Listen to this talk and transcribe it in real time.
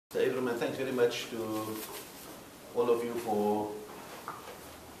Mr. Ebrahim, thanks very much to all of you for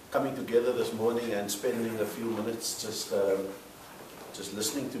coming together this morning and spending a few minutes just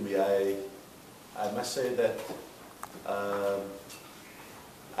listening to me. I must say that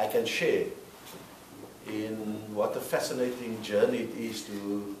I can share in what a fascinating journey it is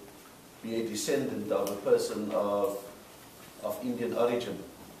to be a descendant of a person of Indian origin.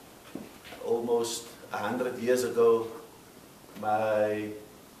 Almost 100 years ago, my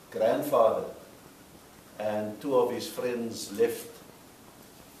grandfather and two of his friends left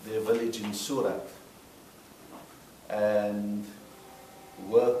their village in Surat and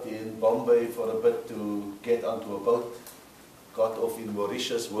worked in Bombay for a bit to get onto a boat, got off in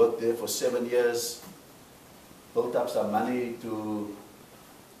Mauritius, worked there for 7 years, built up some money to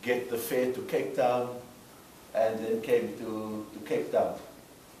get the fare to Cape Town, and then came to Cape Town.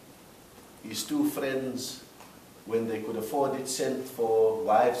 His two friends, when they could afford it, sent for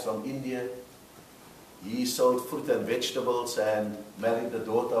wives from India. He sold fruit and vegetables and married the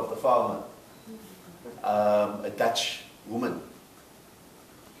daughter of the farmer, a Dutch woman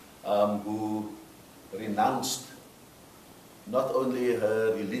who renounced not only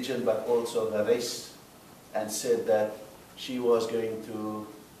her religion but also her race, and said that she was going to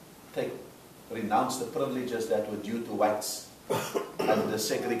renounce the privileges that were due to whites under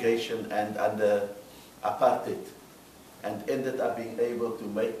segregation and under apartheid, and ended up being able to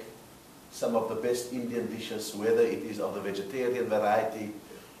make some of the best Indian dishes, whether it is of the vegetarian variety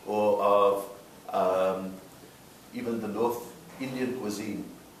or of even the North Indian cuisine,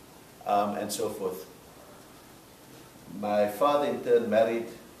 and so forth. My father in turn married.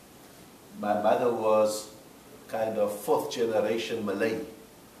 My mother was kind of fourth generation Malay,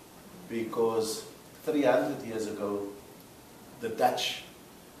 because 300 years ago the Dutch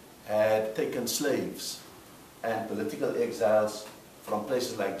had taken slaves and political exiles from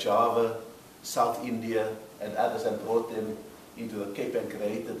places like Java, South India and others, and brought them into the Cape and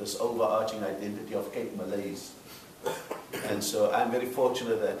created this overarching identity of Cape Malays. And so I'm very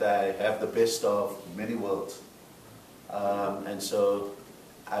fortunate that I have the best of many worlds. And so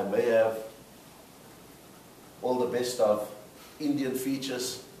I may have all the best of Indian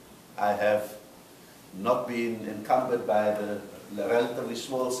features. I have not been encumbered by the relatively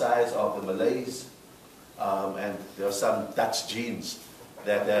small size of the Malays, and there are some Dutch genes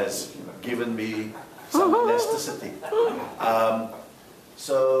that has given me some elasticity.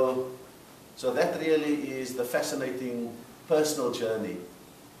 So that really is the fascinating personal journey.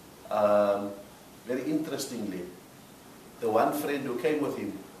 Very interestingly, the one friend who came with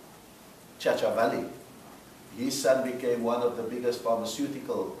him, Chacha Valley, his son became one of the biggest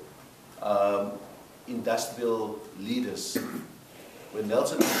pharmaceutical industrial leaders. When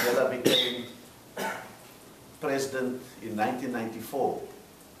Nelson Mandela became president in 1994,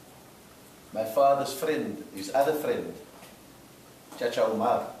 my father's friend, his other friend, Chacha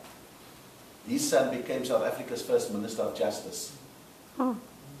Umar, his son became South Africa's first Minister of Justice.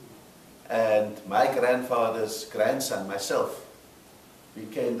 And my grandfather's grandson, myself,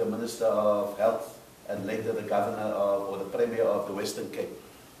 became the Minister of Health and later the Governor of, or the Premier of the Western Cape.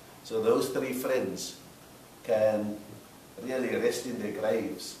 So those three friends can really rest in their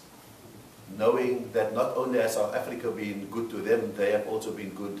graves, knowing that not only has South Africa been good to them, they have also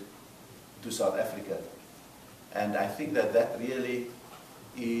been good to South Africa. And I think that that really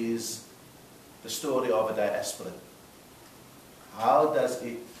is the story of a diaspora. How does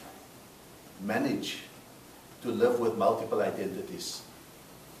it manage to live with multiple identities?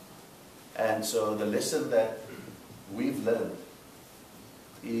 And so the lesson that we've learned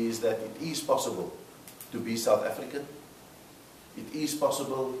is that it is possible to be South African. It is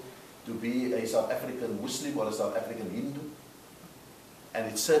possible to be a South African Muslim or a South African Hindu. And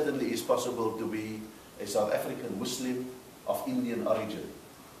it certainly is possible to be a South African Muslim of Indian origin.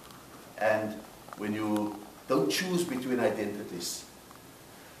 And when you don't choose between identities,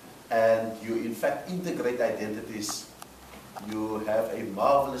 and you in fact integrate identities, you have a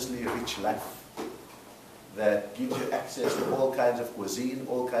marvelously rich life that gives you access to all kinds of cuisine,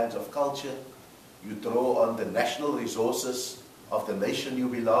 all kinds of culture. You draw on the national resources of the nation you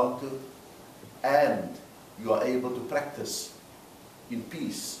belong to, and you are able to practice in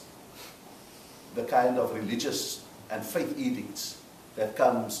peace the kind of religious and faith edicts that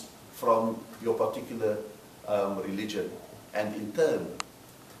comes from your particular religion. And in turn,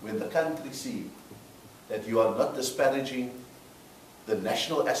 when the country see that you are not disparaging the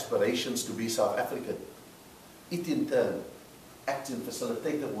national aspirations to be South African, it in turn acts in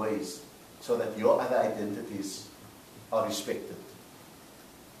facilitative ways so that your other identities are respected.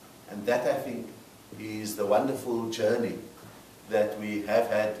 And that, I think, is the wonderful journey that we have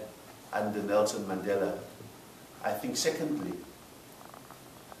had under Nelson Mandela. I think secondly,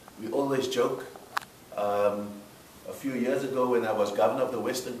 we always joke, a few years ago when I was governor of the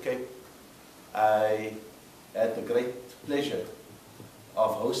Western Cape, I had the great pleasure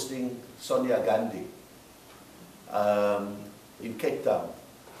of hosting Sonia Gandhi in Cape Town.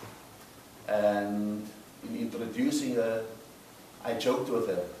 And in introducing her, I joked with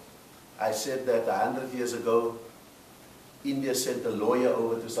her. I said that 100 years ago, India sent a lawyer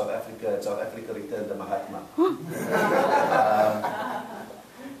over to South Africa, and South Africa returned the Mahatma.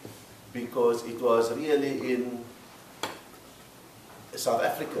 Because it was really in South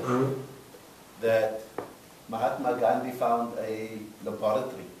Africa that Mahatma Gandhi found a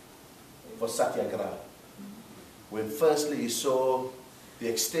laboratory for satyagraha. When firstly he saw the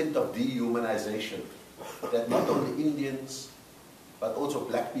extent of dehumanization that not only Indians but also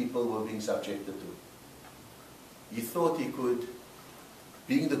black people were being subjected to. He thought he could,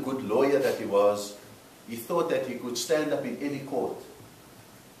 being the good lawyer that he was, he thought that he could stand up in any court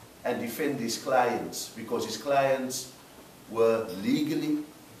and defend his clients, because his clients were legally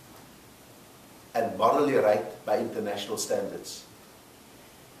and morally right by international standards.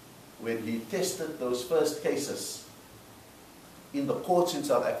 When he tested those first cases in the courts in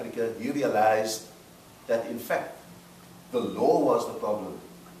South Africa, he realized that in fact the law was the problem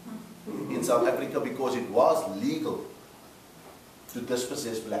in South Africa, because it was legal to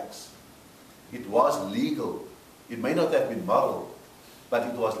dispossess blacks. It was legal. It may not have been moral, but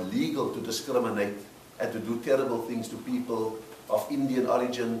it was legal to discriminate and to do terrible things to people of Indian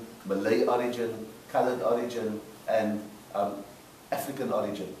origin, Malay origin, colored origin, and African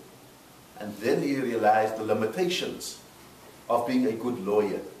origin. And then he realized the limitations of being a good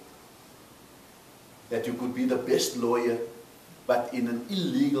lawyer. That you could be the best lawyer, but in an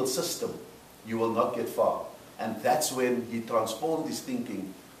illegal system, you will not get far. And that's when he transformed his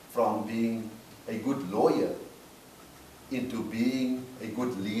thinking from being a good lawyer into being a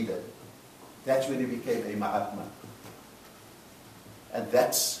good leader. That's when he became a Mahatma. And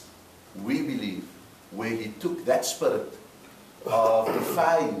that's, we believe, where he took that spirit of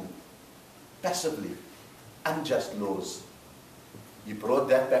defying passively unjust laws. He brought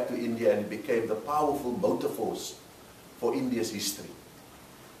that back to India, and it became the powerful motor force for India's history.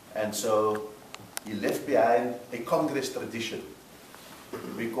 And so he left behind a Congress tradition,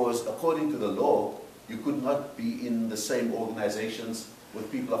 because according to the law, you could not be in the same organizations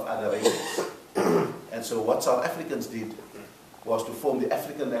with people of other races. And so what South Africans did was to form the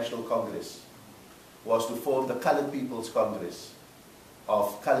African National Congress, was to form the Colored People's Congress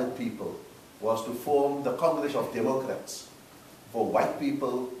of colored people, was to form the Congress of Democrats for white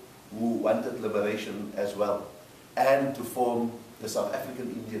people who wanted liberation as well, and to form the South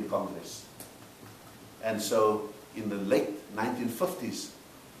African Indian Congress. And so in the late 1950s,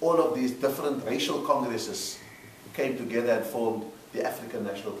 all of these different racial congresses came together and formed the African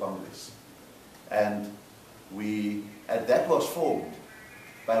National Congress. And that was formed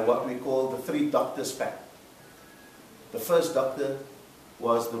by what we call the Three Doctors Pact. The first doctor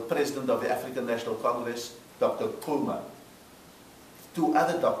was the president of the African National Congress, Dr. Kulma. Two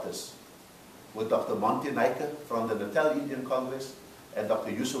other doctors were Dr. Monty Naika from the Natal Indian Congress and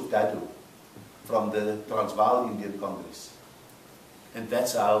Dr. Yusuf Dadu from the Transvaal Indian Congress. And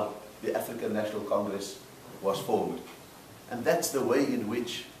that's how the African National Congress was formed. And that's the way in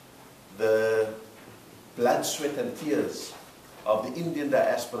which the blood, sweat and tears of the Indian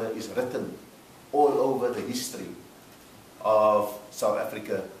diaspora is written all over the history of South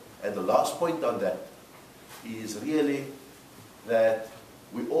Africa. And the last point on that is really that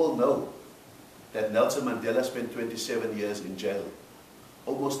we all know that Nelson Mandela spent 27 years in jail.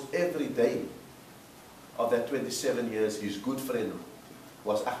 Almost every day of that 27 years, his good friend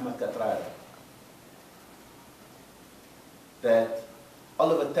was Ahmed Kathrada. That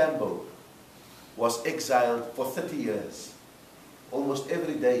Oliver Tambo was exiled for 30 years. Almost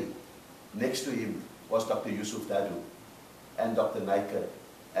every day next to him was Dr. Yusuf Dadu and Dr. Naika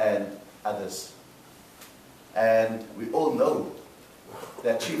and others. And we all know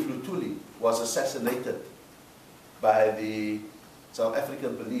that Chief Lutuli was assassinated by the South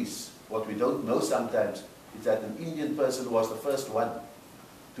African police. What we don't know sometimes is that an Indian person was the first one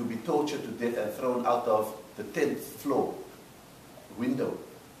to be tortured to death and thrown out of the 10th floor window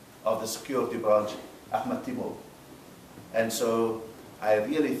of the security branch, Ahmad Timur. And so I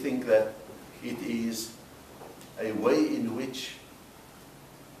really think that it is a way in which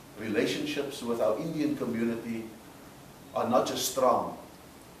relationships with our Indian community are not just strong,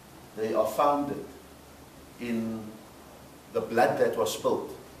 they are founded in the blood that was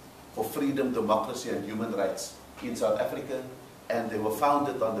spilled for freedom, democracy and human rights in South Africa and they were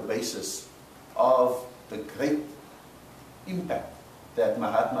founded on the basis of the great impact that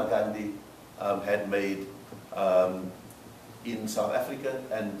Mahatma Gandhi had made in South Africa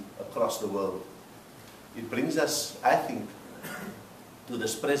and across the world. It brings us, I think, to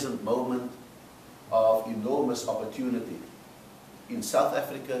this present moment of enormous opportunity in South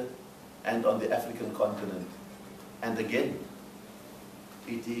Africa and on the African continent. And again,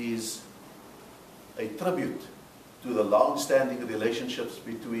 it is a tribute to the long-standing relationships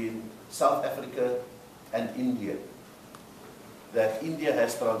between South Africa and India, that India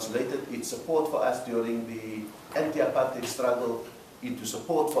has translated its support for us during the anti-apartheid struggle into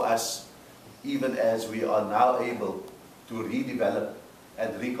support for us even as we are now able to redevelop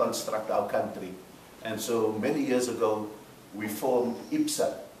and reconstruct our country. And so many years ago, we formed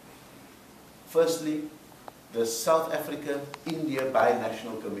IPSA. Firstly, the South Africa-India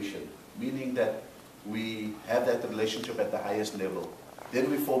Binational Commission, meaning that we have that relationship at the highest level.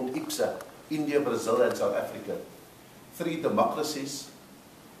 Then we formed IPSA, India, Brazil, and South Africa. 3 democracies,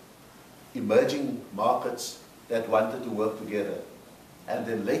 emerging markets that wanted to work together. And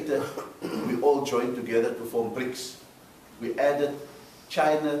then later, we all joined together to form BRICS. We added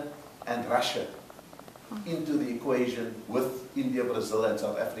China and Russia into the equation with India, Brazil, and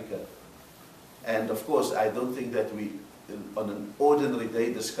South Africa. And of course, I don't think that we, on an ordinary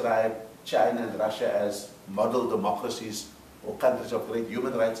day, describe China and Russia as model democracies or countries of great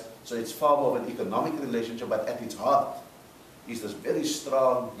human rights. So it's far more of an economic relationship, but at its heart is this very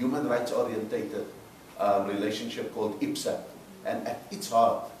strong human rights orientated relationship called IPSA. And at its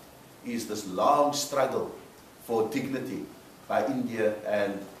heart is this long struggle for dignity by India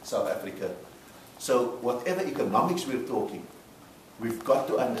and South Africa. So whatever economics we're talking, we've got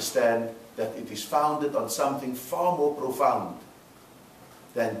to understand that it is founded on something far more profound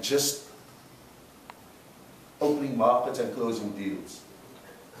than just opening markets and closing deals.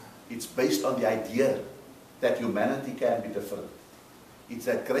 It's based on the idea that humanity can be different. It's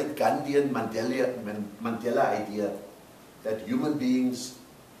that great Gandhian Mandela idea that human beings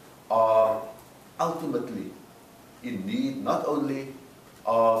are ultimately in need not only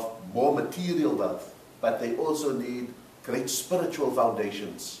of more material wealth, but they also need great spiritual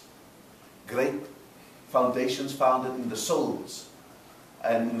foundations, great foundations founded in the souls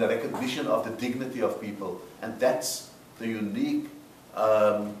and in the recognition of the dignity of people. And that's the unique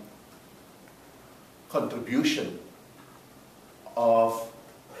contribution of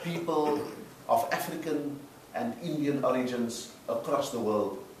people of African and Indian origins across the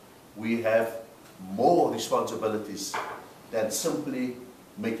world. We have more responsibilities than simply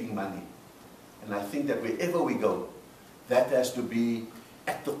making money. And I think that wherever we go, that has to be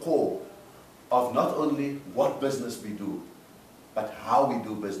at the core of not only what business we do, but how we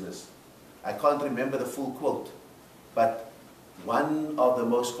do business. I can't remember the full quote, but one of the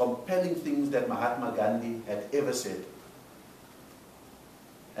most compelling things that Mahatma Gandhi had ever said,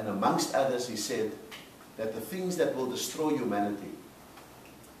 and amongst others he said that the things that will destroy humanity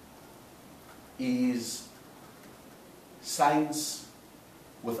is science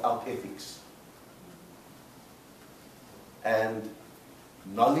without ethics, and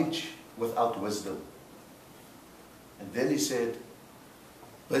knowledge without wisdom. And then he said,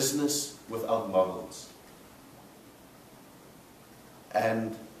 business without morals.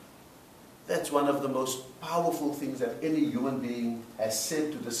 And that's one of the most powerful things that any human being has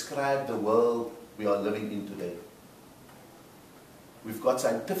said to describe the world we are living in today. We've got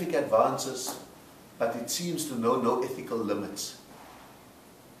scientific advances, but it seems to know no ethical limits.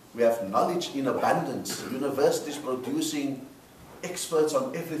 We have knowledge in abundance, universities producing experts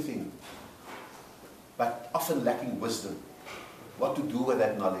on everything, but often lacking wisdom. What to do with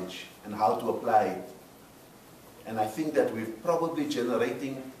that knowledge and how to apply it. And I think that we're probably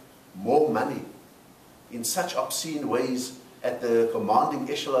generating more money in such obscene ways at the commanding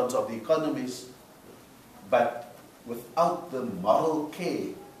echelons of the economies, but without the moral care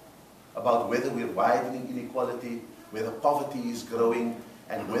about whether we're widening inequality, whether poverty is growing,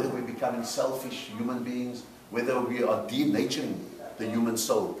 and whether we're becoming selfish human beings, whether we are denaturing the human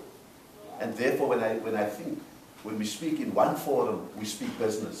soul. And therefore, when we speak in one forum, we speak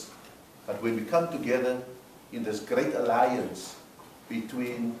business. But when we come together in this great alliance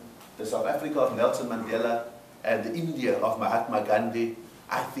between the South Africa of Nelson Mandela and the India of Mahatma Gandhi,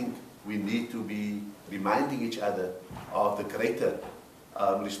 I think we need to be reminding each other of the greater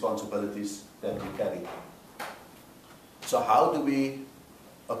responsibilities that we carry. So how do we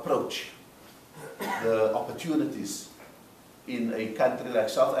approach the opportunities in a country like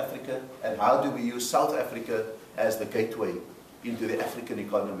South Africa, and how do we use South Africa as the gateway into the African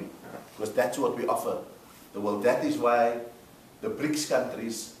economy? Because that's what we offer the world. That is why the BRICS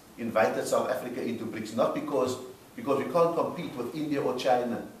countries invited South Africa into BRICS, not because we can't compete with India or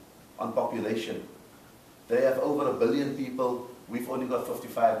China on population. They have over 1 billion people, we've only got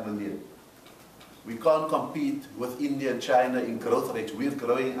 55 million. We can't compete with India and China in growth rates. We're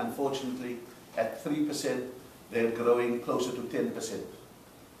growing, unfortunately, at 3%. They're growing closer to 10%.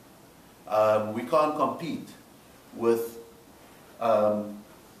 We can't compete with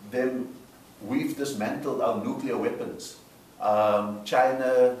them. We've dismantled our nuclear weapons.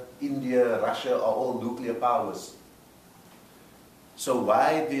 China, India, Russia are all nuclear powers. So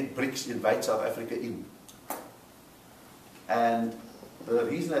why did BRICS invite South Africa in? And the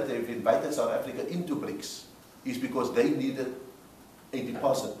reason that they've invited South Africa into BRICS is because they needed a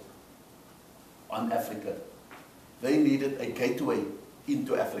deposit on Africa. They needed a gateway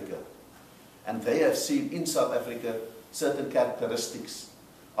into Africa. And they have seen in South Africa certain characteristics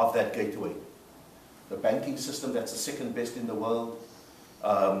of that gateway. The banking system, that's the second best in the world.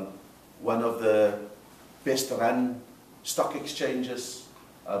 One of the best run stock exchanges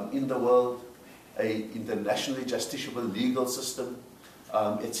in the world. A internationally justiciable legal system,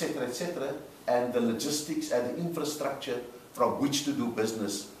 etc., etc., and the logistics and the infrastructure from which to do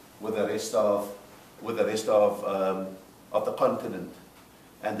business with the rest of the continent.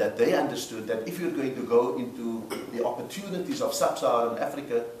 And that they understood that if you're going to go into the opportunities of sub-Saharan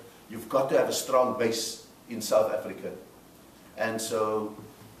Africa, you've got to have a strong base in South Africa. And so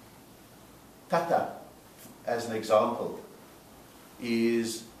Tata, as an example,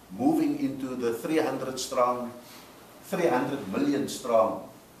 is moving into the 300 million strong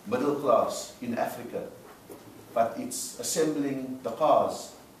middle class in Africa. But it's assembling the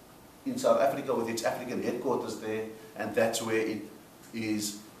cars in South Africa with its African headquarters there, and that's where it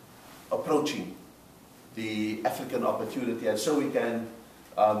is approaching the African opportunity. And so we can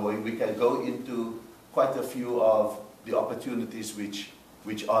go into quite a few of the opportunities which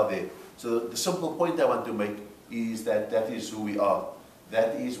are there. So the simple point I want to make is that that is who we are.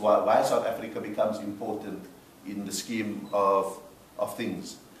 That is why South Africa becomes important in the scheme of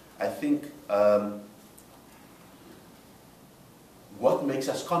things. I think what makes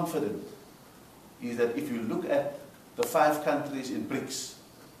us confident is that if you look at the 5 countries in BRICS,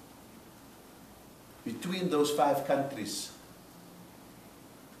 between those 5 countries,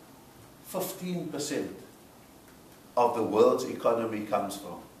 15% of the world's economy comes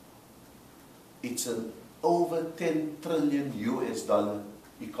from. It's an over 10 trillion US dollar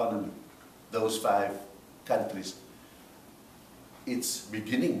economy, those 5 countries. It's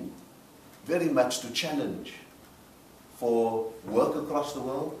beginning very much to challenge for work across the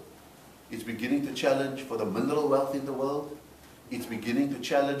world. It's beginning to challenge for the mineral wealth in the world. It's beginning to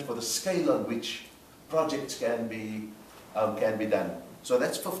challenge for the scale on which projects can be done. So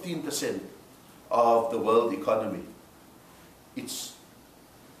that's 15% of the world economy. It's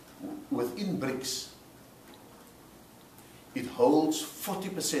within BRICS. It holds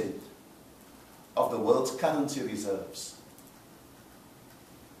 40% of the world's currency reserves,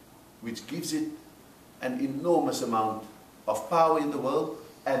 which gives it an enormous amount of power in the world,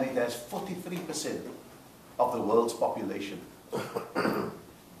 and it has 43% of the world's population.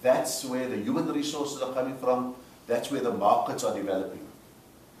 That's where the human resources are coming from. That's where the markets are developing.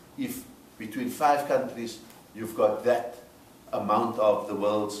 If between 5 countries you've got that amount of the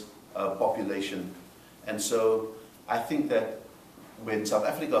world's population. And so I think that when South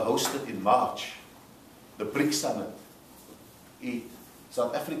Africa hosted in March the BRICS Summit,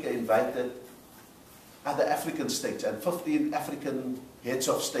 South Africa invited other African states, and 15 African heads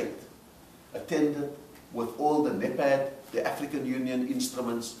of state attended with all the NEPAD, the African Union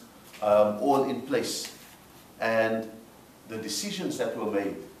instruments, all in place. And the decisions that were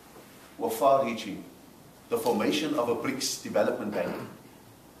made were far-reaching. The formation of a BRICS development bank.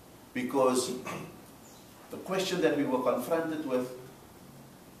 Because the question that we were confronted with,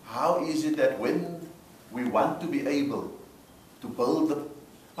 how is it that when we want to be able to build the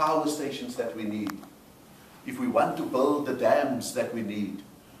power stations that we need, if we want to build the dams that we need,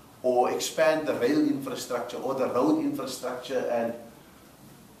 or expand the rail infrastructure or the road infrastructure and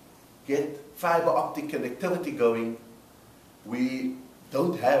get fiber optic connectivity going, we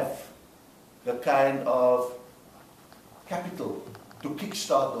don't have the kind of capital to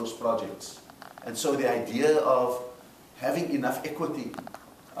kickstart those projects. And so the idea of having enough equity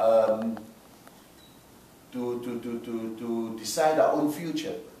to decide our own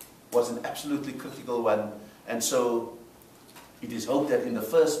future was an absolutely critical one. And so it is hoped that in the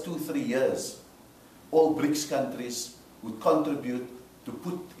first 2-3 years, all BRICS countries would contribute to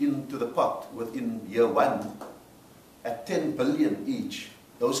put into the pot within year 1 at 10 billion each.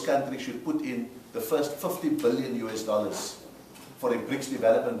 Those countries should put in the first 50 billion US dollars for a BRICS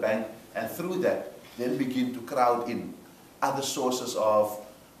Development Bank, and through that, then begin to crowd in other sources of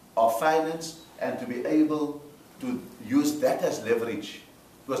finance, and to be able to use that as leverage,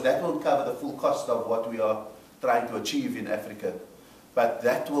 because that won't cover the full cost of what we are trying to achieve in Africa, but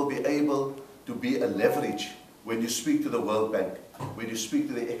that will be able to be a leverage when you speak to the World Bank, when you speak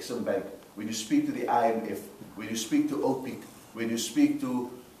to the Exim Bank, when you speak to the IMF, when you speak to OPIC, when you speak to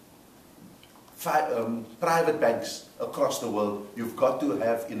private banks across the world. You've got to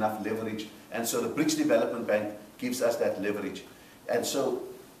have enough leverage, and so the BRICS Development Bank gives us that leverage. And so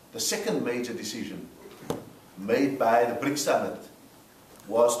the second major decision made by the BRICS Summit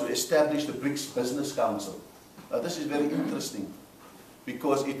was to establish the BRICS Business Council. Now this is very interesting,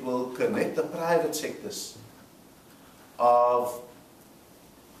 because it will connect the private sectors of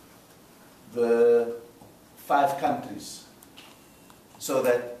the 5 countries so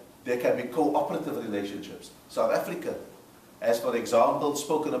that there can be cooperative relationships. South Africa has, for example,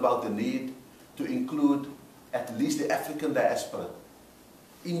 spoken about the need to include at least the African diaspora.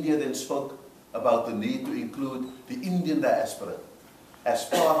 India then spoke about the need to include the Indian diaspora as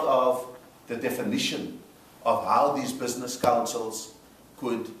part of the definition of how these business councils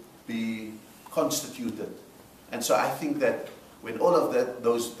could be constituted. And so I think that when all of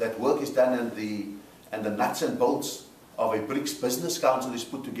that work is done, and the nuts and bolts of a BRICS Business Council is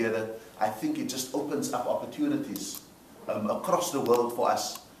put together, I think it just opens up opportunities across the world for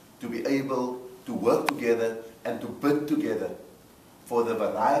us to be able to work together and to bid together for the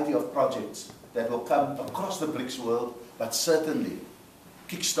variety of projects that will come across the BRICS world, but certainly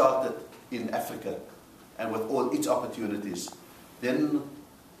kick-started in Africa and with all its opportunities. Then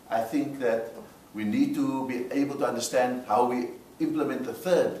I think that we need to be able to understand how we implement the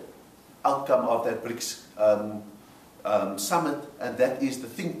third outcome of that BRICS summit, and that is the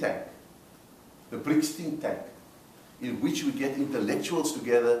think tank, the BRICS think tank, in which we get intellectuals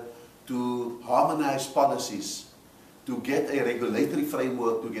together to harmonize policies, to get a regulatory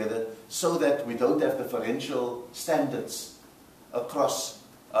framework together, so that we don't have differential standards across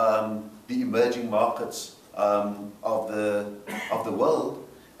the emerging markets of the world.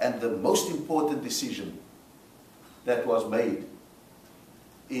 And the most important decision that was made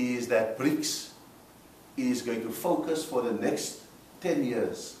is that BRICS is going to focus for the next 10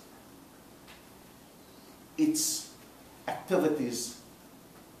 years its activities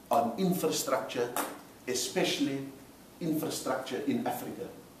on infrastructure, especially infrastructure in Africa.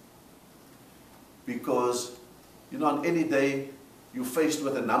 Because, you know, on any day you're faced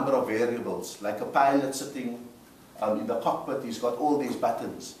with a number of variables, like a pilot sitting in the cockpit, he's got all these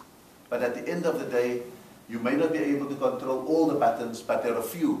buttons. But at the end of the day, you may not be able to control all the buttons, but there are a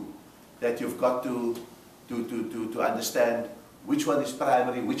few that you've got to understand which one is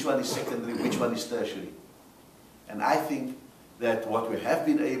primary, which one is secondary, which one is tertiary. And I think that what we have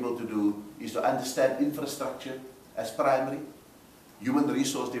been able to do is to understand infrastructure as primary, human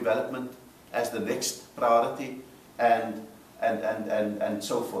resource development as the next priority, and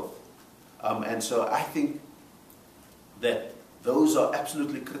so forth. And so I think that those are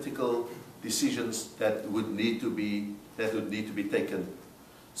absolutely critical decisions that would need to be taken.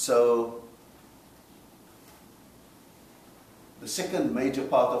 So the second major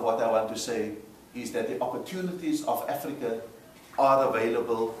part of what I want to say is that the opportunities of Africa are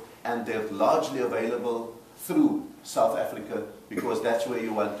available, and they're largely available through South Africa, because that's where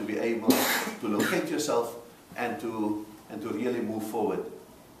you want to be able to locate yourself and to really move forward.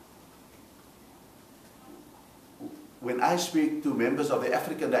 When I speak to members of the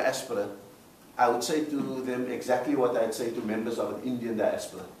African diaspora, I would say to them exactly what I'd say to members of an Indian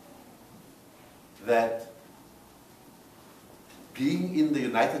diaspora. That being in the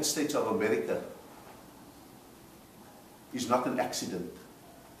United States of America is not an accident.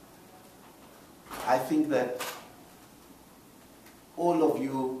 I think that all of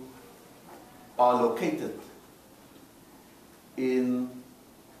you are located in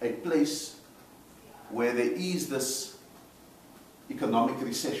a place where there is this economic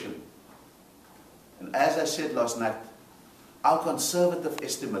recession. And as I said last night, our conservative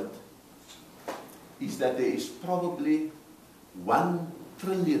estimate is that there is probably $1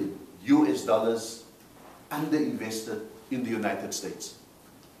 trillion US dollars underinvested in the United States.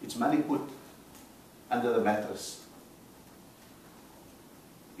 It's money put under the mattress.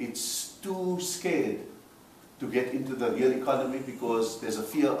 It's too scared to get into the real economy because there's a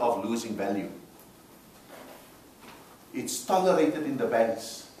fear of losing value. It's tolerated in the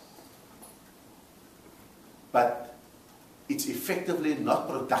banks, but it's effectively not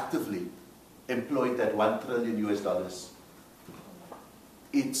productively employed that $1 trillion US dollars.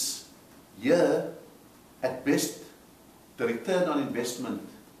 It's here at best the return on investment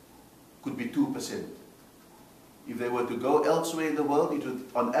could be 2%. If they were to go elsewhere in the world, it would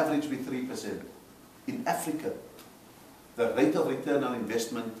on average be 3%. In Africa, the rate of return on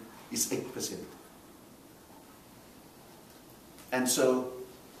investment is 8%. And so,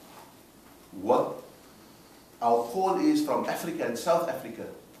 what our call is from Africa and South Africa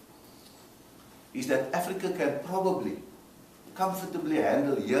is that Africa can probably comfortably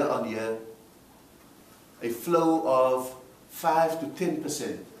handle year on year a flow of 5 to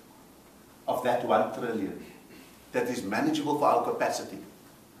 10% of that 1 trillion that is manageable for our capacity.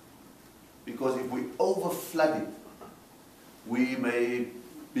 Because if we overflood it, we may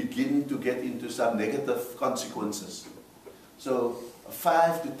begin to get into some negative consequences. So a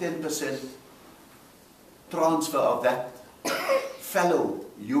 5 to 10% transfer of that fallow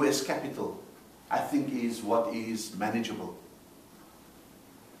US capital, I think, is what is manageable.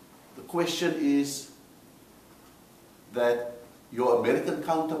 The question is that your American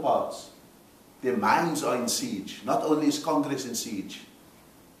counterparts, their minds are in siege. Not only is Congress in siege,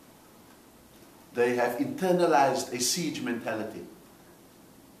 they have internalized a siege mentality.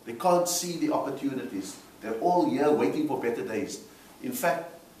 They can't see the opportunities. They're all here waiting for better days. In fact,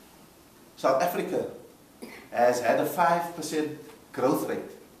 South Africa has had a 5% growth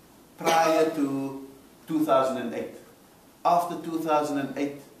rate prior to 2008. After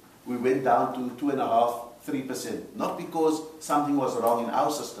 2008, we went down to 2.5%, 3%. Not because something was wrong in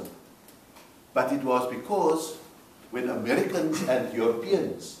our system, but it was because when Americans and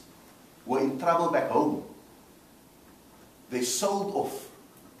Europeans were in trouble back home, they sold off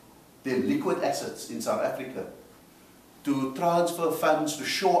their liquid assets in South Africa to transfer funds to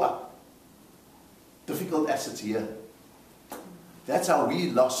shore up difficult assets here. That's how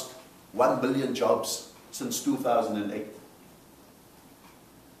we lost 1 million jobs since 2008.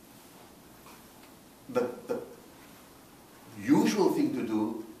 The usual thing to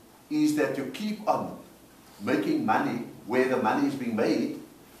do is that you keep on making money where the money is being made,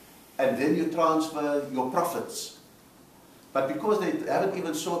 and then you transfer your profits. But because they haven't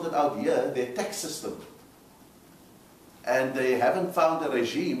even sorted out here their tax system, and they haven't found a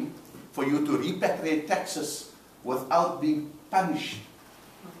regime for you to repatriate taxes without being punished,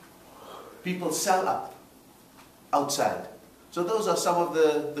 people sell up outside. So those are some of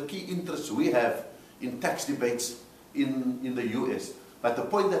the key interests we have in tax debates in the US. But the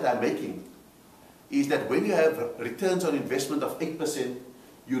point that I'm making is that when you have returns on investment of 8%,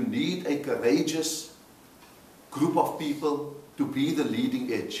 you need a courageous group of people to be the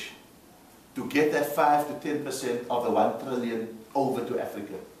leading edge, to get that 5 to 10% of the 1 trillion over to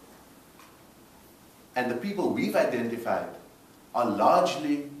Africa. And the people we've identified are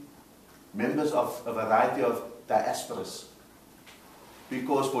largely members of a variety of diasporas.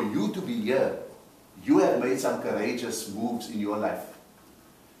 Because for you to be here, you have made some courageous moves in your life.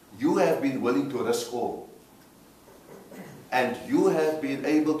 You have been willing to risk all. And you have been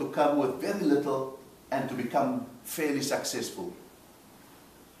able to come with very little and to become fairly successful.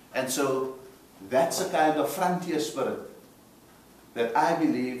 And so that's a kind of frontier spirit that I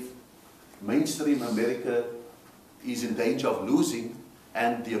believe mainstream America is in danger of losing,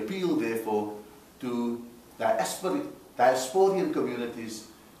 and the appeal therefore to diasporian communities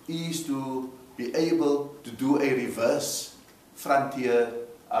is to be able to do a reverse frontier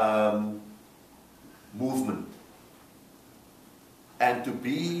movement, and to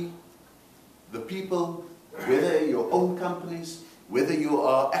be the people, whether your own companies, whether you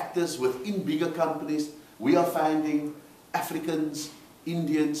are actors within bigger companies. We are finding Africans,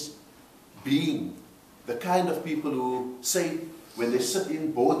 Indians being the kind of people who say, when they sit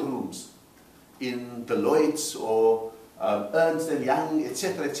in boardrooms in Deloitte's or Ernst & Young,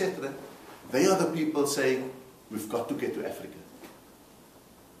 etc., they are the people saying, we've got to get to Africa.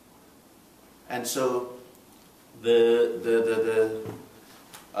 And so the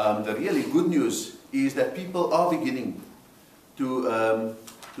really good news is that people are beginning to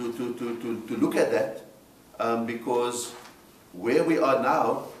look at that, because where we are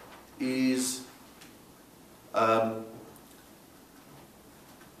now is that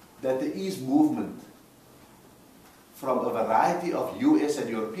there is movement from a variety of US and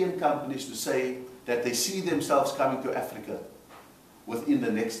European companies to say that they see themselves coming to Africa within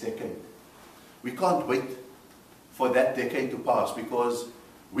the next decade. We can't wait for that decade to pass, because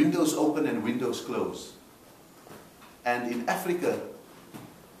windows open and windows close. And in Africa,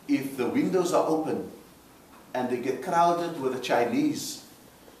 if the windows are open and they get crowded with the Chinese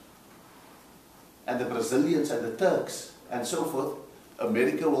and the Brazilians and the Turks and so forth,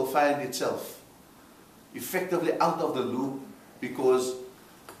 America will find itself effectively out of the loop, because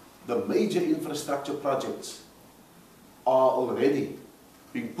the major infrastructure projects are already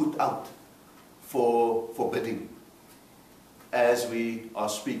being put out for bidding as we are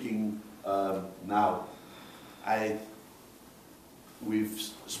speaking now. We've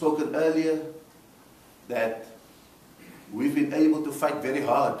spoken earlier that we've been able to fight very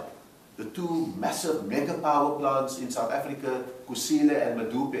hard. The two massive mega power plants in South Africa, Kusile and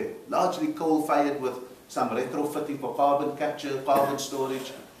Medupe, largely coal-fired with some retrofitting for carbon capture, carbon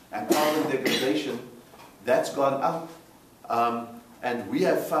storage, and carbon degradation, that's gone out. And we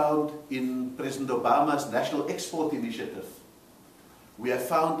have found in President Obama's National Export Initiative, we have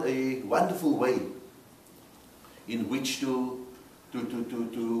found a wonderful way in which to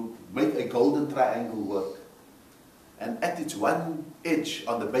make a golden triangle work. And at its one edge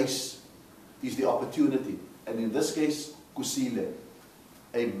on the base is the opportunity. And in this case, Kusile,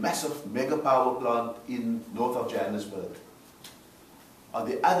 a massive mega power plant in north of Johannesburg. On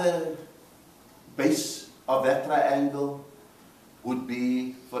the other base of that triangle would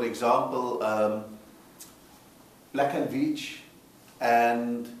be, for example, Black & Veatch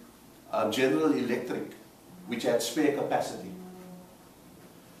and General Electric, which had spare capacity.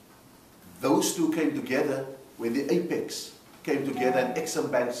 Those two came together when the apex came together, and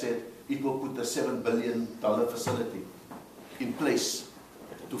Exim Bank said it will put a $7 billion facility in place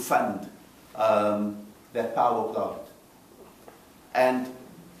to fund that power plant. And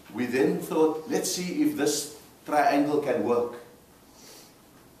we then thought, let's see if this triangle can work.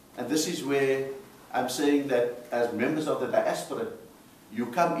 And this is where I'm saying that as members of the diaspora, you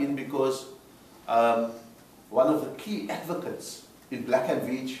come in because one of the key advocates in Black &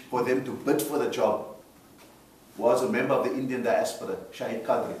 Veatch for them to bid for the job was a member of the Indian diaspora, Shahid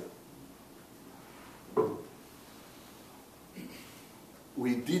Qadri.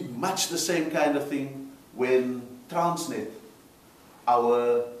 We did much the same kind of thing when Transnet,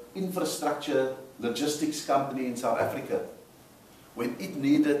 our infrastructure logistics company in South Africa, when it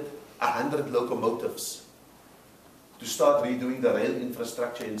needed 100 locomotives to start redoing the rail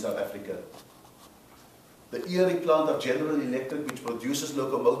infrastructure in South Africa. The Erie plant of General Electric, which produces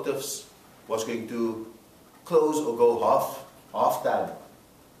locomotives, was going to close or go half time.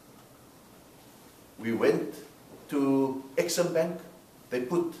 We went to Exim Bank. They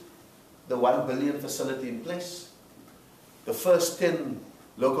put the $1 billion facility in place. The first 10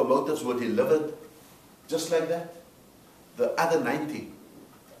 locomotives were delivered just like that. The other 90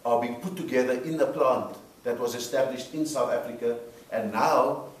 are being put together in the plant that was established in South Africa, and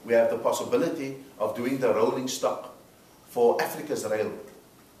now we have the possibility of doing the rolling stock for Africa's rail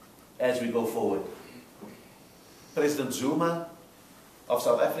as we go forward. President Zuma of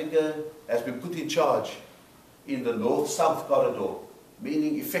South Africa has been put in charge in the north-south corridor,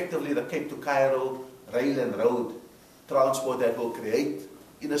 meaning effectively the Cape to Cairo rail and road transport that will create,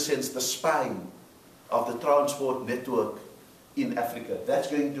 in a sense, the spine of the transport network in Africa. That's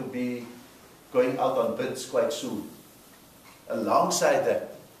going to be going out on bids quite soon. Alongside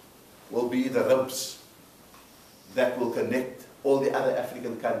that will be the ribs that will connect all the other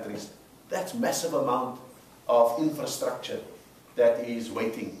African countries. That's massive amount of infrastructure that is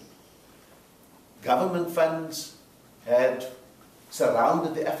waiting. Government funds had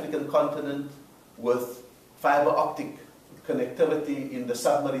surrounded the African continent with fiber optic connectivity in the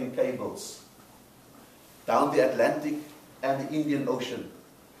submarine cables down the Atlantic and the Indian Ocean.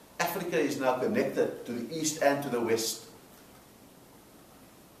 Africa is now connected to the east and to the west.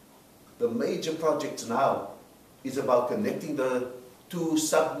 The major projects now is about connecting the two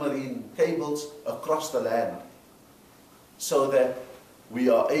submarine cables across the land so that we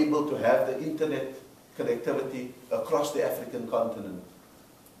are able to have the internet connectivity across the African continent.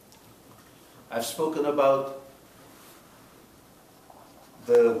 I've spoken about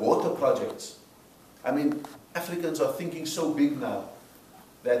the water projects. I mean, Africans are thinking so big now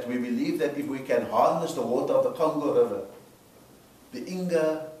that we believe that if we can harness the water of the Congo River, the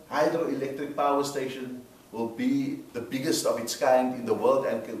Inga hydroelectric power station will be the biggest of its kind in the world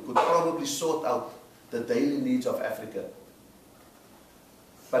and could probably sort out the daily needs of Africa.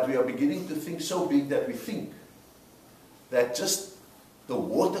 But we are beginning to think so big that we think that just the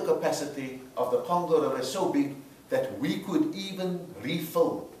water capacity of the Congo River is so big that we could even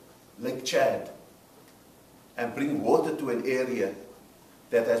refill Lake Chad and bring water to an area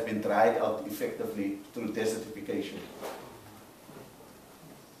that has been dried out effectively through desertification.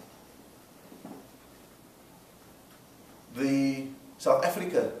 South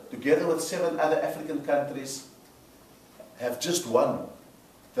Africa, together with 7 other African countries, have just won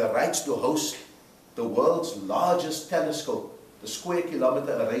the rights to host the world's largest telescope, the Square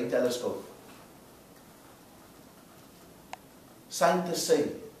Kilometre Array Telescope. Scientists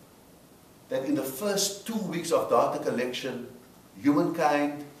say that in the first 2 weeks of data collection,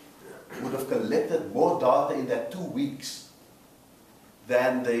 humankind would have collected more data in that 2 weeks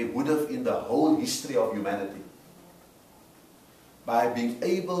than they would have in the whole history of humanity. By being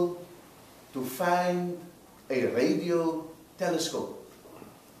able to find a radio telescope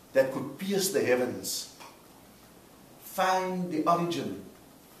that could pierce the heavens, find the origin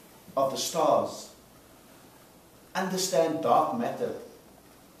of the stars, understand dark matter,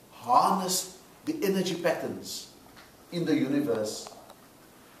 harness the energy patterns in the universe,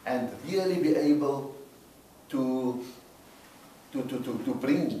 and really be able to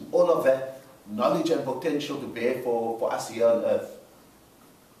bring all of that knowledge and potential to bear for us here on Earth.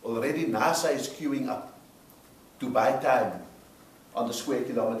 Already NASA is queuing up to buy time on the Square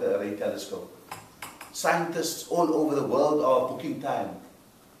Kilometre Array Telescope. Scientists all over the world are booking time,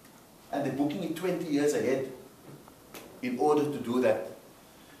 and they're booking it 20 years ahead in order to do that.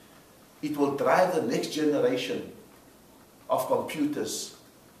 It will drive the next generation of computers,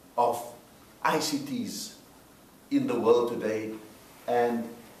 of ICTs in the world today, and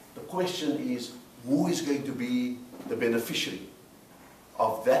the question is, who is going to be the beneficiary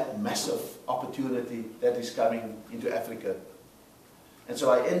of that massive opportunity that is coming into Africa? And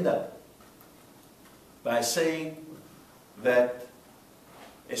so I end up by saying that,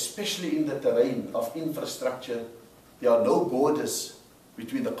 especially in the terrain of infrastructure, there are no borders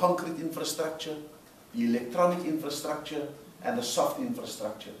between the concrete infrastructure, the electronic infrastructure, and the soft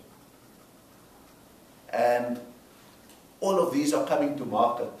infrastructure. And all of these are coming to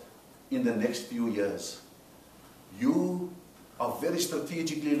market in the next few years. You are very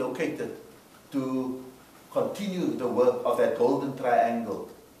strategically located to continue the work of that golden triangle,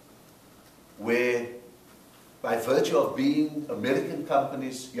 where by virtue of being American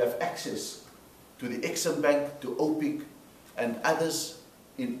companies, you have access to the Exim Bank, to OPIC, and others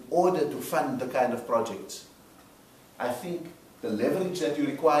in order to fund the kind of projects. I think the leverage that you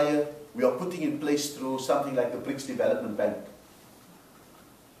require, we are putting in place through something like the BRICS Development Bank.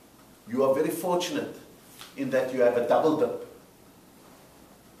 You are very fortunate in that you have a double dip.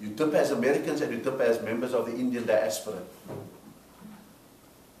 You dip as Americans and you dip as members of the Indian diaspora.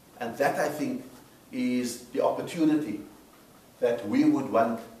 And that, I think, is the opportunity that we would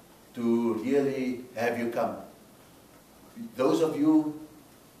want to really have you come. Those of you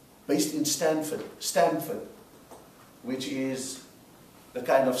based in Stamford, which is the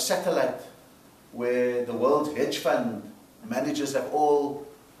kind of satellite where the world's hedge fund managers have all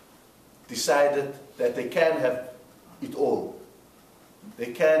decided that they can have it all.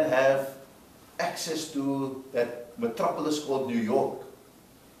 They can have access to that metropolis called New York,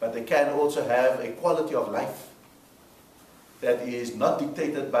 but they can also have a quality of life that is not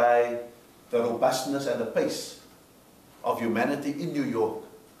dictated by the robustness and the pace of humanity in New York.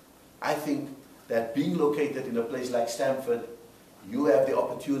 I think that being located in a place like Stamford, you have the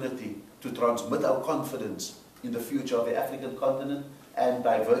opportunity to transmit our confidence in the future of the African continent, and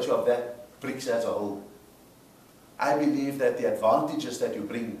by virtue of that, BRICS as a whole. I believe that the advantages that you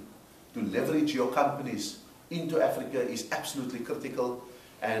bring to leverage your companies into Africa is absolutely critical.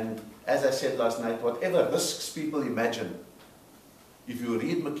 And as I said last night, whatever risks people imagine, if you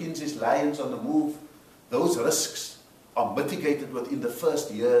read McKinsey's Lions on the Move, those risks are mitigated within the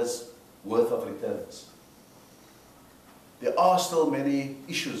first year's worth of returns. There are still many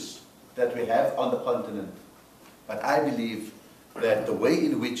issues that we have on the continent, but I believe that the way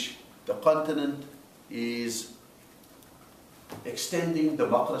in which the continent is extending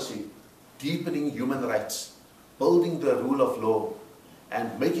democracy, deepening human rights, building the rule of law,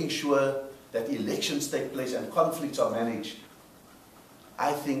 and making sure that elections take place and conflicts are managed,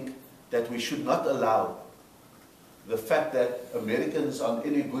 I think that we should not allow the fact that Americans on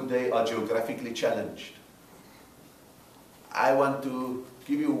any good day are geographically challenged. I want to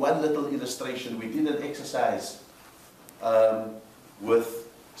give you one little illustration. We did an exercise with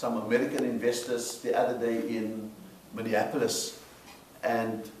some American investors the other day in Minneapolis,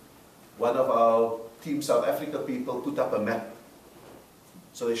 and one of our Team South Africa people put up a map.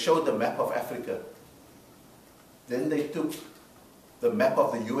 So they showed the map of Africa. Then they took the map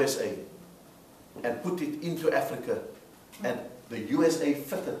of the USA and put it into Africa, and the USA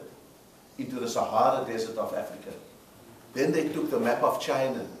fitted into the Sahara Desert of Africa. Then they took the map of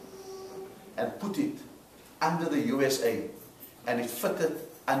China and put it under the USA, and it fitted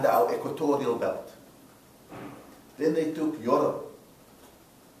under our equatorial belt. Then they took Europe,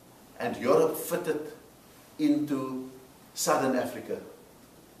 and Europe fitted into Southern Africa.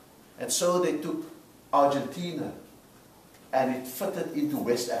 And so they took Argentina, and it fitted into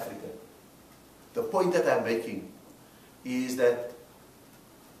West Africa. The point that I'm making is that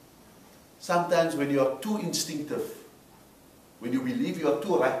Sometimes when you are too instinctive, when you believe you are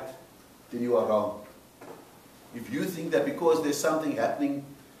too right, then you are wrong. If you think that because there's something happening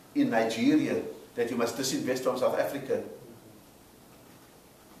in Nigeria that you must disinvest from South Africa,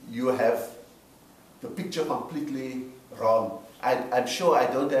 you have the picture completely wrong. I'm sure I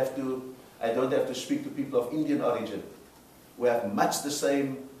don't have to speak to people of Indian origin who have much the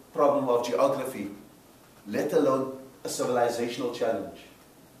same problem of geography, let alone a civilizational challenge.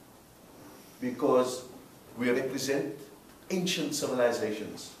 Because we represent ancient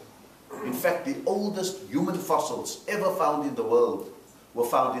civilizations. In fact, the oldest human fossils ever found in the world were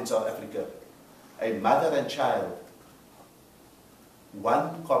found in South Africa. A mother and child,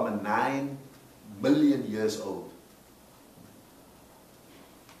 1.9 million years old.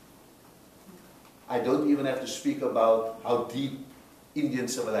 I don't even have to speak about how deep Indian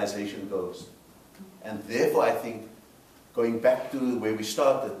civilization goes. And therefore I think, going back to where we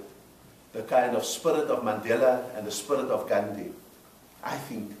started, the kind of spirit of Mandela and the spirit of Gandhi, I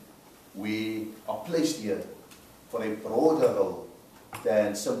think we are placed here for a broader role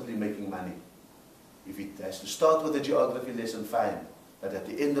than simply making money. If it has to start with a geography lesson, fine. But at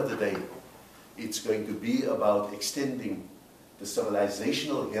the end of the day, it's going to be about extending the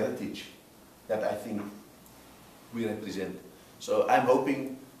civilizational heritage that I think we represent. So I'm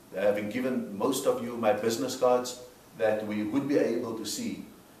hoping, having given most of you my business cards, that we would be able to see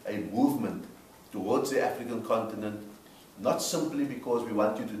a movement towards the African continent, not simply because we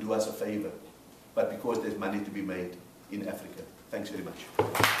want you to do us a favor, but because there's money to be made in Africa. Thanks very much.